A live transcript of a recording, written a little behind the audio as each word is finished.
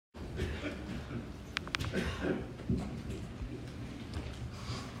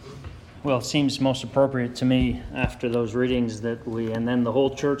Well, it seems most appropriate to me after those readings that and then the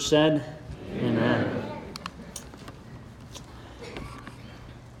whole church said, Amen.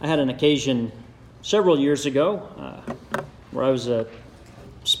 I had an occasion several years ago where I was a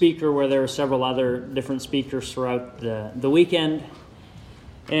speaker where there were several other different speakers throughout the weekend.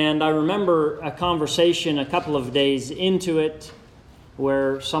 And I remember a conversation a couple of days into it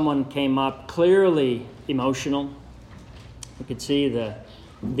where someone came up clearly emotional. You could see the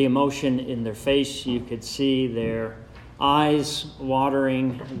emotion in their face. You could see their eyes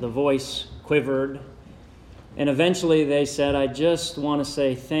watering. The voice quivered. And eventually they said, "I just want to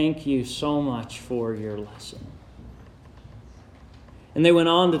say thank you so much for your lesson." And they went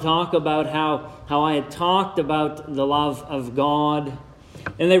on to talk about how I had talked about the love of God.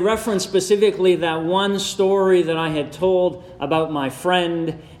 And they referenced specifically that one story that I had told about my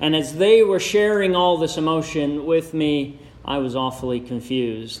friend. And as they were sharing all this emotion with me, I was awfully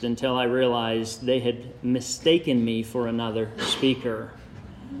confused until I realized they had mistaken me for another speaker.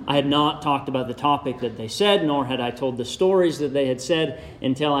 I had not talked about the topic that they said, nor had I told the stories that they had said,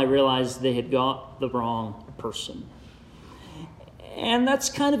 until I realized they had got the wrong person. And that's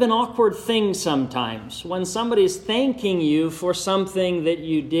kind of an awkward thing sometimes, when somebody is thanking you for something that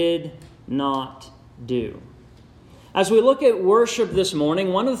you did not do. As we look at worship this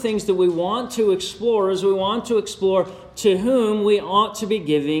morning, one of the things that we want to explore is to whom we ought to be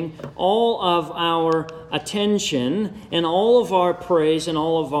giving all of our attention and all of our praise and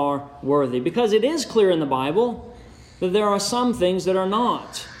all of our worthy. Because it is clear in the Bible that there are some things that are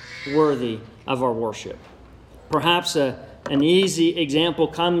not worthy of our worship. Perhaps an easy example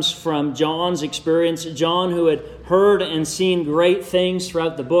comes from John's experience. John, who had heard and seen great things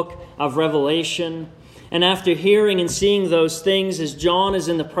throughout the book of Revelation. And after hearing and seeing those things, as John is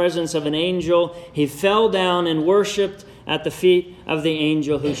in the presence of an angel, he fell down and worshipped at the feet of the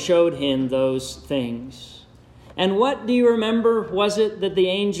angel who showed him those things. And what do you remember was it that the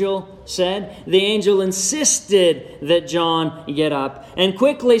angel said? The angel insisted that John get up and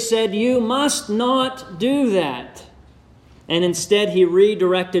quickly said, "You must not do that." And instead he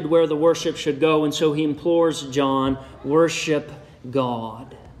redirected where the worship should go, and so he implores John, worship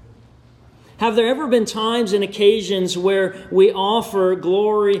God. Have there ever been times and occasions where we offer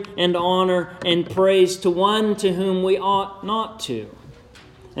glory and honor and praise to one to whom we ought not to?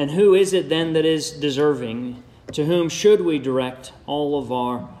 And who is it then that is deserving? To whom should we direct all of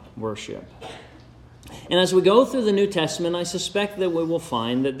our worship? And as we go through the New Testament, I suspect that we will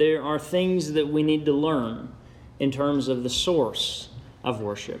find that there are things that we need to learn in terms of the source of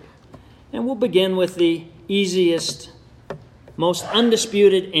worship. And we'll begin with the easiest, most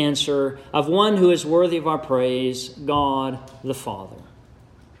undisputed answer of one who is worthy of our praise, God the Father.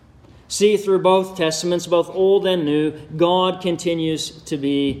 See, through both Testaments, both Old and New, God continues to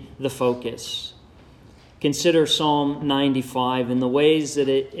be the focus. Consider Psalm 95 and the ways that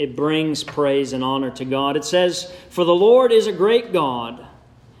it brings praise and honor to God. It says, "For the Lord is a great God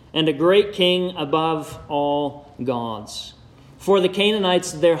and a great King above all gods. For the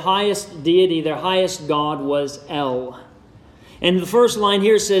Canaanites, their highest deity, their highest god was El." And the first line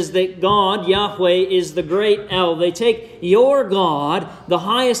here says that God, Yahweh, is the great El. They take your God, the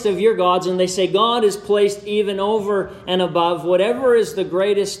highest of your gods, and they say God is placed even over and above whatever is the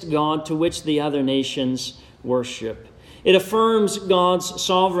greatest God to which the other nations worship. It affirms God's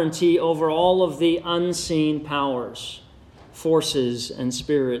sovereignty over all of the unseen powers, forces and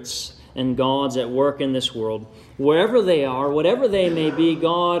spirits and gods at work in this world. Wherever they are, whatever they may be,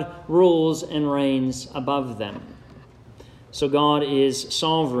 God rules and reigns above them. So God is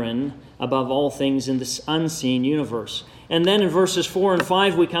sovereign above all things in this unseen universe. And then in verses 4 and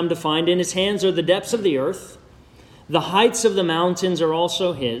 5 we come to find, "In his hands are the depths of the earth. The heights of the mountains are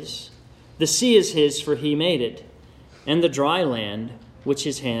also his. The sea is his, for he made it, and the dry land which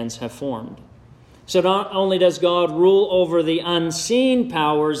his hands have formed." So not only does God rule over the unseen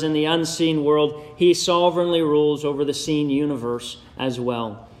powers in the unseen world, he sovereignly rules over the seen universe as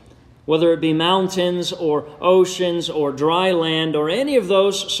well. Whether it be mountains or oceans or dry land or any of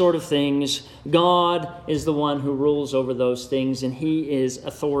those sort of things, God is the one who rules over those things, and he is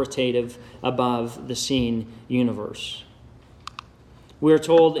authoritative above the seen universe. We are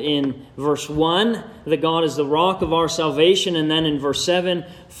told in verse 1 that God is the rock of our salvation, and then in verse 7,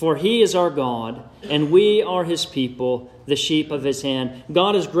 "For he is our God, and we are his people, the sheep of his hand."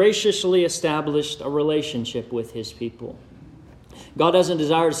 God has graciously established a relationship with his people. God doesn't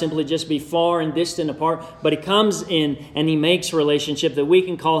desire to simply just be far and distant apart, but he comes in and he makes a relationship that we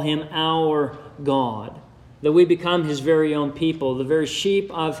can call him our God, that we become his very own people, the very sheep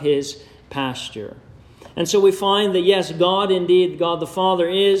of his pasture. And so we find that, yes, God indeed, God the Father,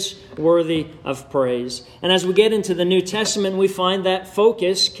 is worthy of praise. And as we get into the New Testament, we find that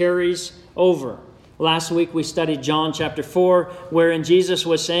focus carries over. Last week we studied John chapter 4, wherein Jesus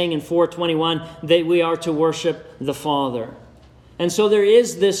was saying in 4:21 that we are to worship the Father. And so there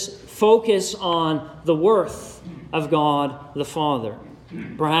is this focus on the worth of God the Father.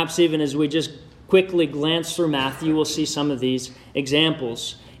 Perhaps even as we just quickly glance through Matthew, we'll see some of these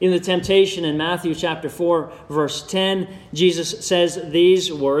examples. In the temptation in Matthew chapter 4, verse 10, Jesus says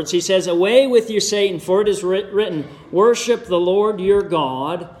these words. He says, "Away with you, Satan, for it is written, worship the Lord your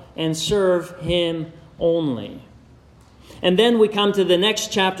God and serve Him only." And then we come to the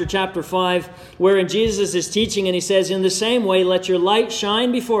next chapter, chapter 5, wherein Jesus is teaching, and He says, "In the same way, let your light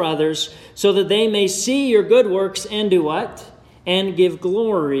shine before others, so that they may see your good works and do what? And give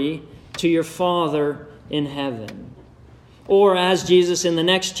glory to your Father in heaven." Or as Jesus in the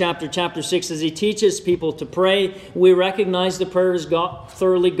next chapter, chapter 6, as He teaches people to pray, we recognize the prayer is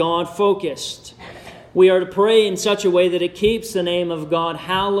thoroughly God-focused. We are to pray in such a way that it keeps the name of God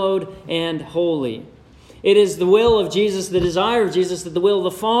hallowed and holy. It is the will of Jesus, the desire of Jesus, that the will of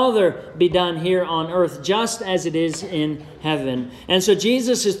the Father be done here on earth, just as it is in heaven. And so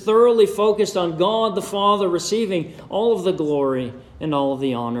Jesus is thoroughly focused on God the Father receiving all of the glory and all of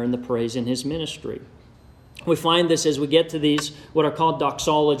the honor and the praise in His ministry. We find this as we get to these, what are called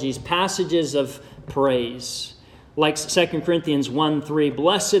doxologies, passages of praise. Like 2 Corinthians 1:3,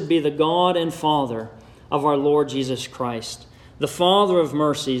 "Blessed be the God and Father of our Lord Jesus Christ, the Father of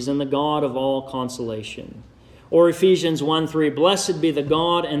mercies and the God of all consolation." Or Ephesians 1:3, "Blessed be the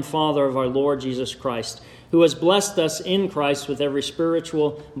God and Father of our Lord Jesus Christ, who has blessed us in Christ with every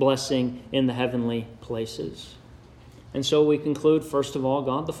spiritual blessing in the heavenly places." And so we conclude, first of all,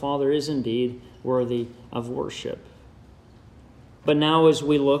 God the Father is indeed worthy of worship. But now as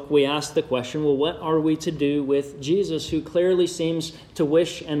we look, we ask the question, well, what are we to do with Jesus, who clearly seems to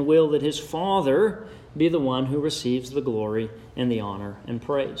wish and will that His Father be the one who receives the glory and the honor and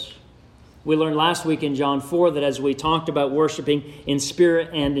praise? We learned last week in John 4 that as we talked about worshiping in spirit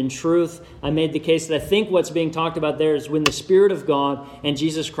and in truth, I made the case that I think what's being talked about there is when the Spirit of God and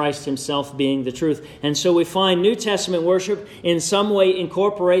Jesus Christ Himself being the truth. And so we find New Testament worship in some way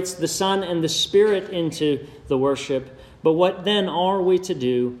incorporates the Son and the Spirit into the worship. But what then are we to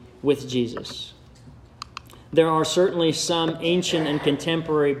do with Jesus? There are certainly some ancient and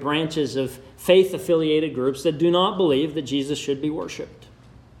contemporary branches of faith-affiliated groups that do not believe that Jesus should be worshipped.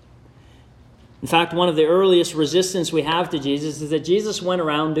 In fact, one of the earliest resistance we have to Jesus is that Jesus went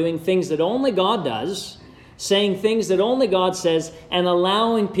around doing things that only God does, saying things that only God says, and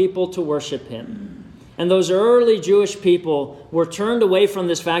allowing people to worship Him. And those early Jewish people were turned away from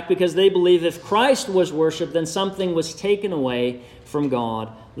this fact because they believed if Christ was worshipped, then something was taken away from God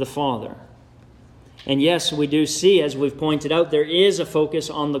the Father. And yes, we do see, as we've pointed out, there is a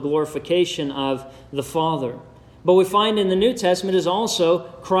focus on the glorification of the Father. But we find in the New Testament is also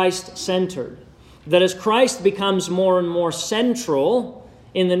Christ-centered. That as Christ becomes more and more central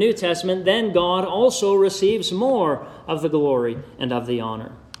in the New Testament, then God also receives more of the glory and of the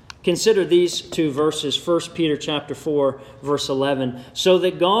honor. Consider these two verses, 1 Peter chapter 4, verse 11. "So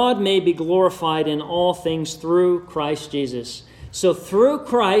that God may be glorified in all things through Christ Jesus." So through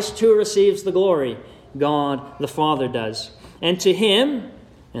Christ, who receives the glory? God the Father does. "And to Him,"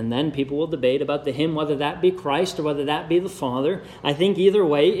 and then people will debate about the Him, whether that be Christ or whether that be the Father. I think either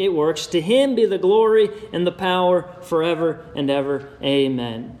way it works. "To Him be the glory and the power forever and ever.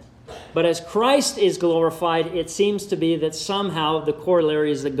 Amen." But as Christ is glorified, it seems to be that somehow the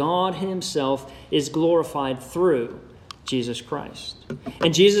corollary is that God Himself is glorified through Jesus Christ.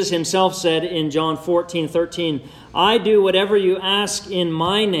 And Jesus Himself said in John 14:13, "I do whatever you ask in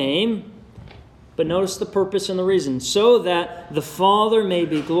my name," but notice the purpose and the reason, "so that the Father may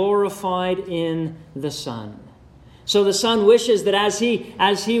be glorified in the Son." So the Son wishes that as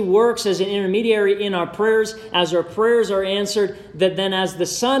He works as an intermediary in our prayers, as our prayers are answered, that then as the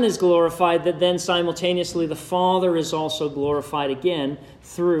Son is glorified, that then simultaneously the Father is also glorified again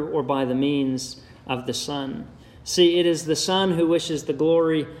through or by the means of the Son. See, it is the Son who wishes the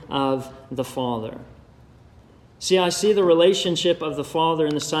glory of the Father. See, I see the relationship of the Father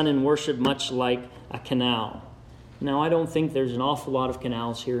and the Son in worship much like a canal. Now, I don't think there's an awful lot of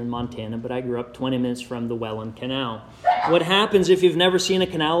canals here in Montana, but I grew up 20 minutes from the Welland Canal. What happens if you've never seen a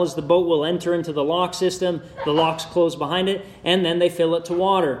canal is the boat will enter into the lock system, the locks close behind it, and then they fill it to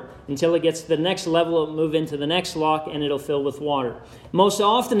water. Until it gets to the next level, it'll move into the next lock, and it'll fill with water. Most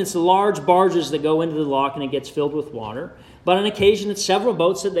often, it's the large barges that go into the lock, and it gets filled with water. But on occasion, it's several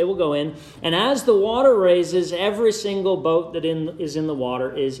boats that they will go in. And as the water raises, every single boat that is in the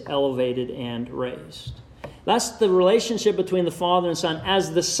water is elevated and raised. That's the relationship between the Father and Son.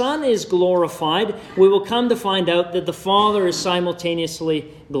 As the Son is glorified, we will come to find out that the Father is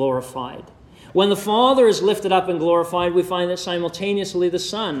simultaneously glorified. When the Father is lifted up and glorified, we find that simultaneously the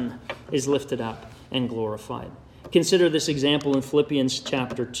Son is lifted up and glorified. Consider this example in Philippians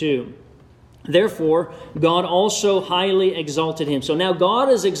chapter 2. Therefore, God also highly exalted him. So now God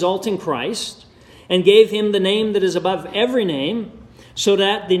is exalting Christ and gave him the name that is above every name, so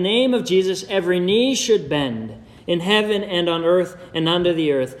that the name of Jesus every knee should bend, in heaven and on earth and under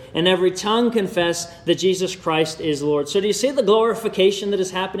the earth, and every tongue confess that Jesus Christ is Lord. So do you see the glorification that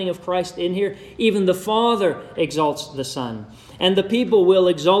is happening of Christ in here? Even the Father exalts the Son. And the people will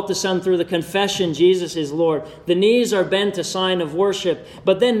exalt the Son through the confession Jesus is Lord. The knees are bent, a sign of worship.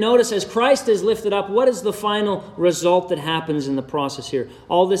 But then notice, as Christ is lifted up, what is the final result that happens in the process here?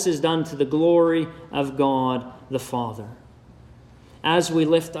 All this is done to the glory of God the Father. As we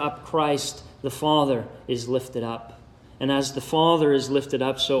lift up Christ, the Father is lifted up. And as the Father is lifted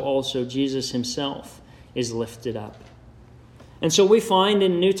up, so also Jesus himself is lifted up. And so we find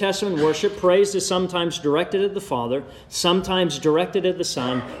in New Testament worship, praise is sometimes directed at the Father, sometimes directed at the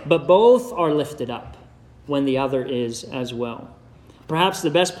Son, but both are lifted up when the other is as well. Perhaps the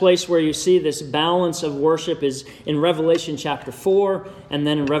best place where you see this balance of worship is in Revelation chapter 4 and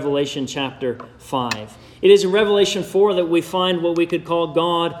then in Revelation chapter 5. It is in Revelation 4 that we find what we could call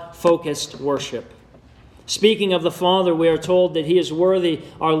God-focused worship. Speaking of the Father, we are told that he is worthy,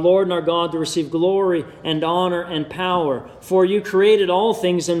 our Lord and our God, to receive glory and honor and power. For you created all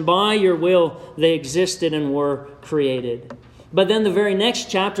things, and by your will they existed and were created. But then the very next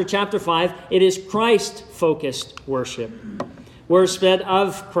chapter, chapter 5, it is Christ-focused worship. Where said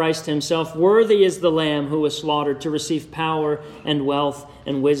of Christ himself, worthy is the Lamb who was slaughtered to receive power and wealth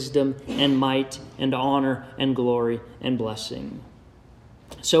and wisdom and might and honor and glory and blessing.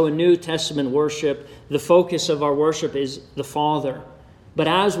 So in New Testament worship, the focus of our worship is the Father. But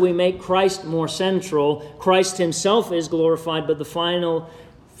as we make Christ more central, Christ himself is glorified, but the final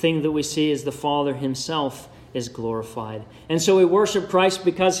thing that we see is the Father himself is glorified. And so we worship Christ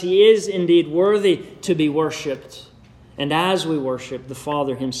because he is indeed worthy to be worshipped. And as we worship, the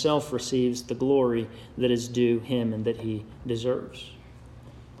Father himself receives the glory that is due him and that he deserves.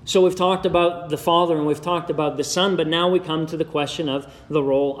 So we've talked about the Father and we've talked about the Son, but now we come to the question of the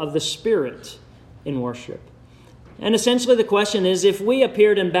role of the Spirit in worship. And essentially the question is, if we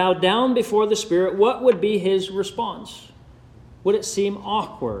appeared and bowed down before the Spirit, what would be his response? Would it seem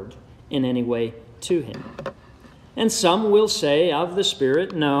awkward in any way to him? And some will say of the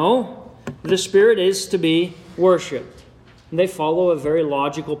Spirit, no, the Spirit is to be worshipped. They follow a very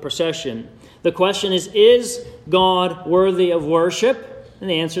logical procession. The question is God worthy of worship? And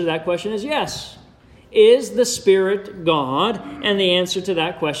the answer to that question is yes. Is the Spirit God? And the answer to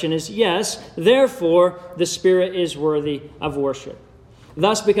that question is yes. Therefore, the Spirit is worthy of worship.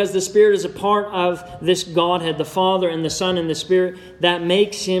 Thus, because the Spirit is a part of this Godhead, the Father and the Son and the Spirit, that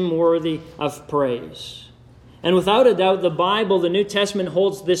makes him worthy of praise. And without a doubt, the Bible, the New Testament,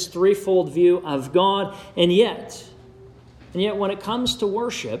 holds this threefold view of God. And yet when it comes to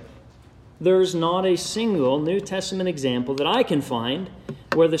worship, there's not a single New Testament example that I can find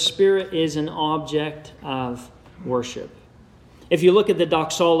where the Spirit is an object of worship. If you look at the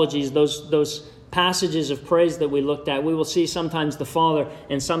doxologies, those passages of praise that we looked at, we will see sometimes the Father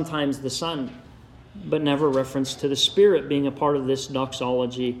and sometimes the Son, but never reference to the Spirit being a part of this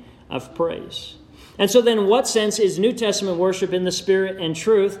doxology of praise. And so then, in what sense is New Testament worship in the Spirit and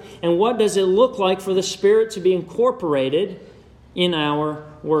truth? And what does it look like for the Spirit to be incorporated in our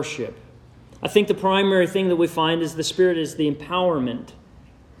worship? I think the primary thing that we find is the Spirit is the empowerment,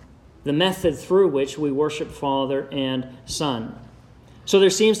 the method through which we worship Father and Son. So there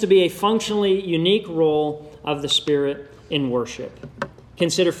seems to be a functionally unique role of the Spirit in worship.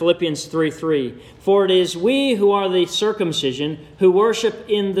 Consider Philippians 3:3. For it is we who are the circumcision who worship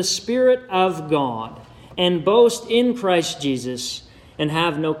in the Spirit of God and boast in Christ Jesus and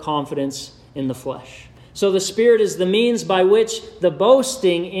have no confidence in the flesh. So the Spirit is the means by which the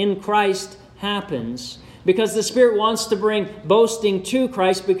boasting in Christ happens, because the Spirit wants to bring boasting to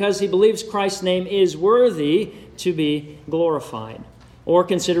Christ because he believes Christ's name is worthy to be glorified. Or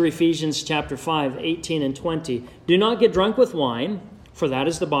consider Ephesians chapter 5, 18 and 20. Do not get drunk with wine, for that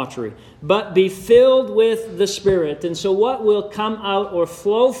is debauchery, but be filled with the Spirit. And so what will come out or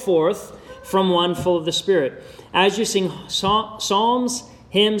flow forth from one full of the Spirit? As you sing psalms,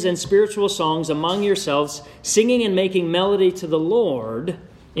 hymns, and spiritual songs among yourselves, singing and making melody to the Lord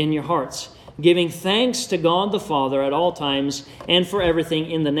in your hearts, giving thanks to God the Father at all times and for everything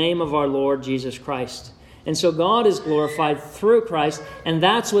in the name of our Lord Jesus Christ. And so God is glorified through Christ, and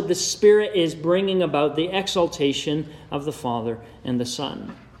that's what the Spirit is bringing about, the exaltation of the Father and the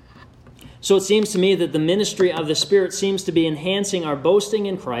Son. So it seems to me that the ministry of the Spirit seems to be enhancing our boasting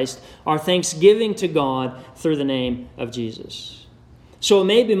in Christ, our thanksgiving to God through the name of Jesus. So it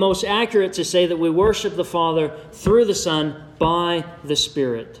may be most accurate to say that we worship the Father through the Son by the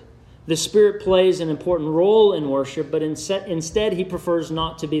Spirit. The Spirit plays an important role in worship, but instead He prefers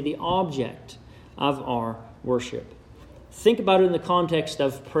not to be the object of our worship. Think about it in the context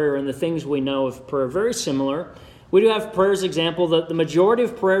of prayer and the things we know of prayer. Very similar. We do have prayers, example, that the majority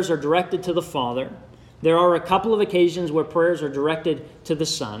of prayers are directed to the Father. There are a couple of occasions where prayers are directed to the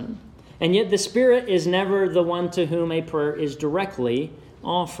Son. And yet the Spirit is never the one to whom a prayer is directly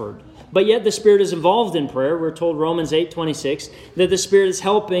offered. But yet the Spirit is involved in prayer. We're told Romans 8:26 that the Spirit is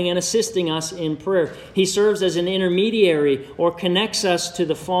helping and assisting us in prayer. He serves as an intermediary or connects us to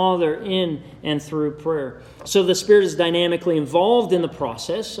the Father in and through prayer. So the Spirit is dynamically involved in the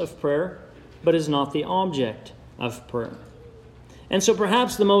process of prayer, but is not the object of prayer. And so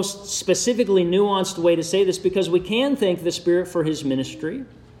perhaps the most specifically nuanced way to say this, because we can thank the Spirit for His ministry,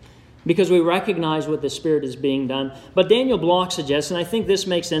 because we recognize what the Spirit is being done. But Daniel Block suggests, and I think this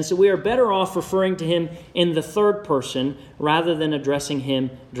makes sense, that we are better off referring to Him in the third person rather than addressing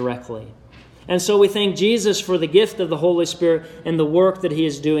Him directly. And so we thank Jesus for the gift of the Holy Spirit and the work that He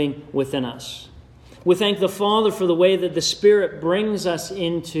is doing within us. We thank the Father for the way that the Spirit brings us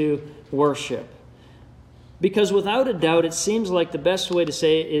into worship. Because without a doubt, it seems like the best way to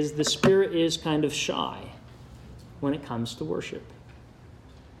say it is the Spirit is kind of shy when it comes to worship.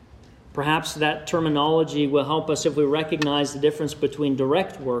 Perhaps that terminology will help us if we recognize the difference between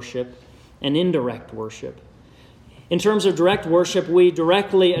direct worship and indirect worship. In terms of direct worship, we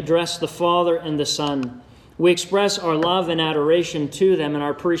directly address the Father and the Son. We express our love and adoration to them and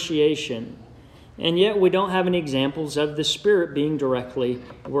our appreciation. And yet we don't have any examples of the Spirit being directly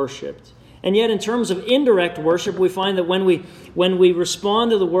worshipped. And yet in terms of indirect worship, we find that when we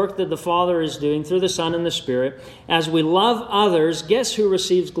respond to the work that the Father is doing through the Son and the Spirit, as we love others, guess who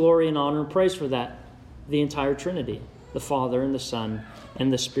receives glory and honor and praise for that? The entire Trinity, the Father and the Son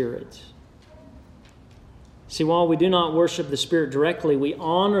and the Spirit. See, while we do not worship the Spirit directly, we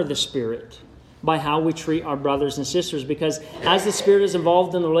honor the Spirit by how we treat our brothers and sisters, because as the Spirit is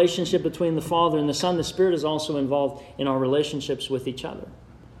involved in the relationship between the Father and the Son, the Spirit is also involved in our relationships with each other.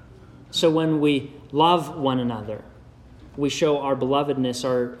 So when we love one another, we show our belovedness,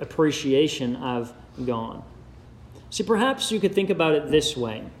 our appreciation of God. See, perhaps you could think about it this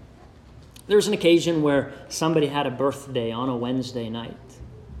way. There's an occasion where somebody had a birthday on a Wednesday night.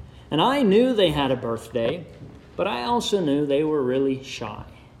 And I knew they had a birthday, but I also knew they were really shy.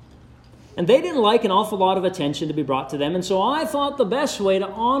 And they didn't like an awful lot of attention to be brought to them. And so I thought the best way to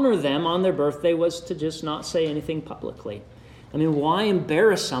honor them on their birthday was to just not say anything publicly. I mean, why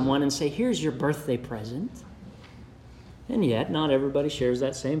embarrass someone and say, here's your birthday present? And yet, not everybody shares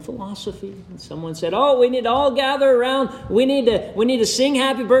that same philosophy. And someone said, oh, we need to all gather around. We need to sing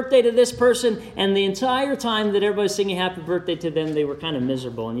happy birthday to this person. And the entire time that everybody's singing happy birthday to them, they were kind of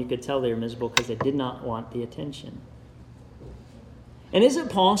miserable. And you could tell they were miserable because they did not want the attention. And is it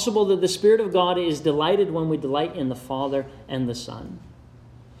possible that the Spirit of God is delighted when we delight in the Father and the Son?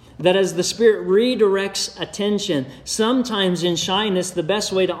 That as the Spirit redirects attention, sometimes in shyness, the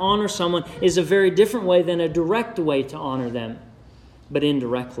best way to honor someone is a very different way than a direct way to honor them, but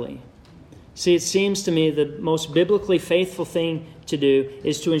indirectly. See, it seems to me the most biblically faithful thing to do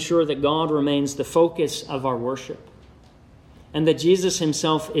is to ensure that God remains the focus of our worship, and that Jesus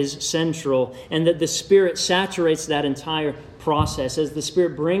Himself is central, and that the Spirit saturates that entire process as the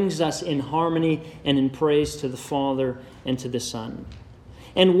Spirit brings us in harmony and in praise to the Father and to the Son.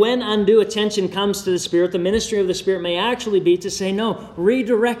 And when undue attention comes to the Spirit, the ministry of the Spirit may actually be to say, no,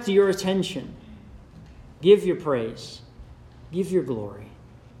 redirect your attention. Give your praise. Give your glory.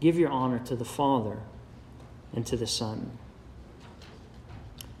 Give your honor to the Father and to the Son.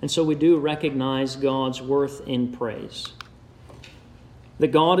 And so we do recognize God's worth in praise.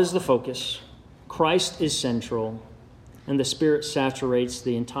 That God is the focus, Christ is central, and the Spirit saturates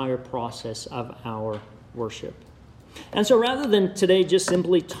the entire process of our worship. And so rather than today just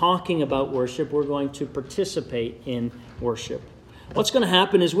simply talking about worship, we're going to participate in worship. What's going to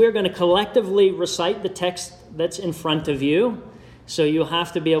happen is we're going to collectively recite the text that's in front of you. So you'll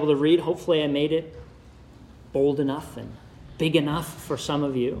have to be able to read. Hopefully I made it bold enough and big enough for some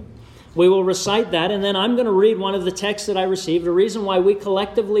of you. We will recite that, and then I'm going to read one of the texts that I received, a reason why we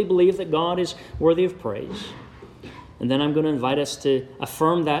collectively believe that God is worthy of praise. And then I'm going to invite us to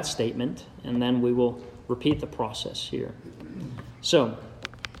affirm that statement and then we will repeat the process here. So,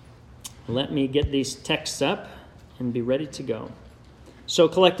 let me get these texts up and be ready to go. So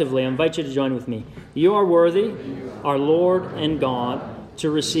collectively, I invite you to join with me. You are worthy, our Lord and God, to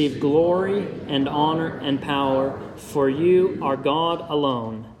receive glory and honor and power, for you are God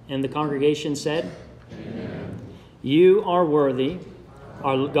alone. And the congregation said, Amen. You are worthy,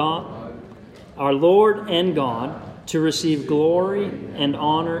 our Lord and God, to receive glory and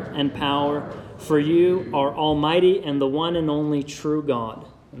honor and power, for you are almighty and the one and only true God.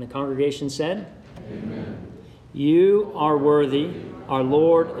 And the congregation said, Amen. You are worthy, our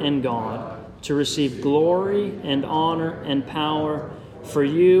Lord and God, to receive glory and honor and power, for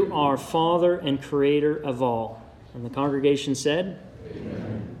you are Father and Creator of all. And the congregation said,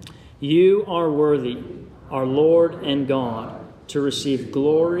 Amen. You are worthy, our Lord and God, to receive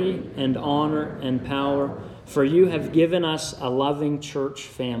glory and honor and power, for you have given us a loving church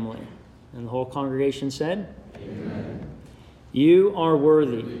family. And the whole congregation said, Amen. You are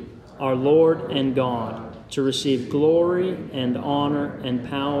worthy, our Lord and God, to receive glory and honor and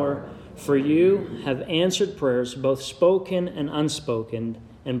power, for you have answered prayers, both spoken and unspoken,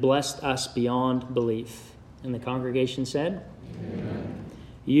 and blessed us beyond belief. And the congregation said, Amen.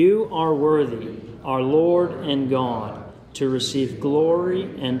 You are worthy, our Lord and God, to receive glory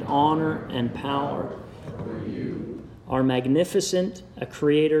and honor and power, for you are magnificent, a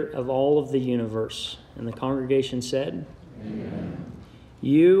creator of all of the universe. And the congregation said, Amen.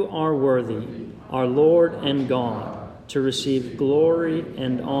 You are worthy, our Lord and God, to receive glory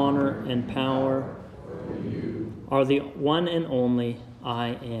and honor and power, for you are the one and only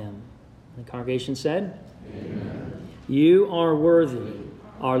I am. The congregation said, Amen. You are worthy,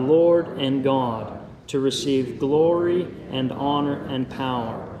 our Lord and God, to receive glory and honor and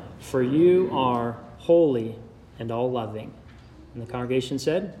power, for you are holy and all-loving. And the congregation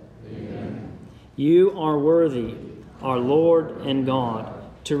said, Amen. You are worthy, our Lord and God,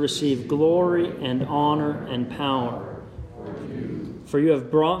 to receive glory and honor and power, for you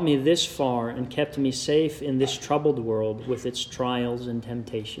have brought me this far and kept me safe in this troubled world with its trials and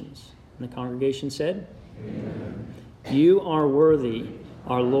temptations. And the congregation said, Amen. You are worthy,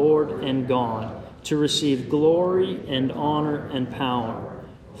 our Lord and God, to receive glory and honor and power,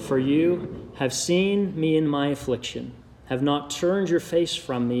 for you have seen me in my affliction, have not turned your face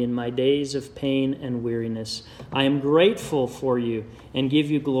from me in my days of pain and weariness. I am grateful for you and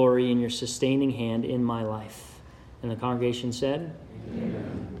give you glory in your sustaining hand in my life. And the congregation said,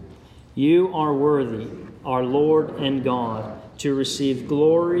 Amen. You are worthy, our Lord and God, to receive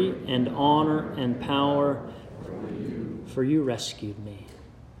glory and honor and power, for you rescued me.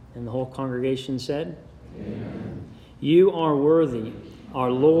 And the whole congregation said, Amen. You are worthy,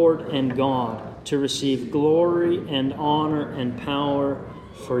 our Lord and God, to receive glory and honor and power,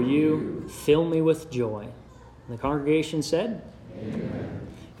 for you fill me with joy. And the congregation said, Amen.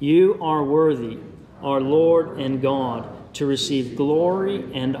 You are worthy, our Lord and God, to receive glory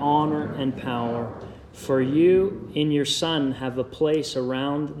and honor and power, for you in your Son have a place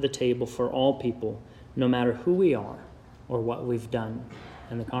around the table for all people, no matter who we are or what we've done.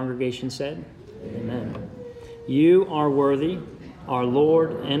 And the congregation said, Amen. You are worthy, our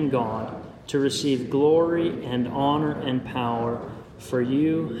Lord and God, to receive glory and honor and power, for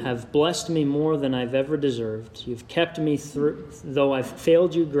you have blessed me more than I've ever deserved. You've kept me through, though I've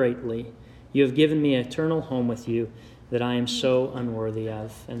failed you greatly. You have given me an eternal home with you that I am so unworthy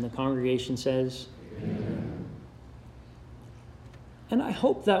of. And the congregation says, Amen. And I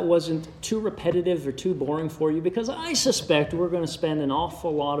hope that wasn't too repetitive or too boring for you, because I suspect we're going to spend an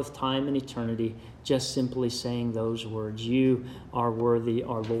awful lot of time in eternity just simply saying those words. You are worthy,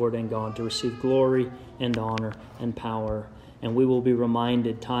 our Lord and God, to receive glory and honor and power. And we will be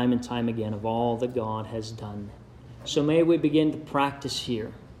reminded time and time again of all that God has done. So may we begin to practice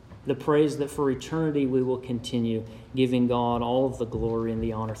here the praise that for eternity we will continue giving God all of the glory and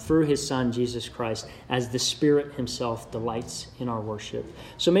the honor through his Son, Jesus Christ, as the Spirit himself delights in our worship.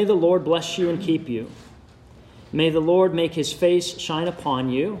 So may the Lord bless you and keep you. May the Lord make his face shine upon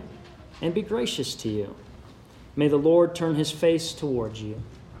you and be gracious to you. May the Lord turn his face towards you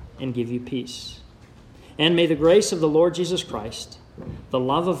and give you peace. And may the grace of the Lord Jesus Christ, the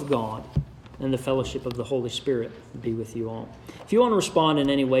love of God, and the fellowship of the Holy Spirit be with you all. If you want to respond in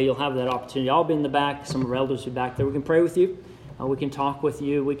any way, you'll have that opportunity. I'll be in the back. Some of our elders will be back there. We can pray with you. We can talk with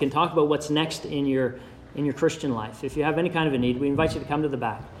you. We can talk about what's next in your Christian life. If you have any kind of a need, we invite you to come to the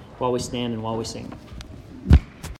back while we stand and while we sing.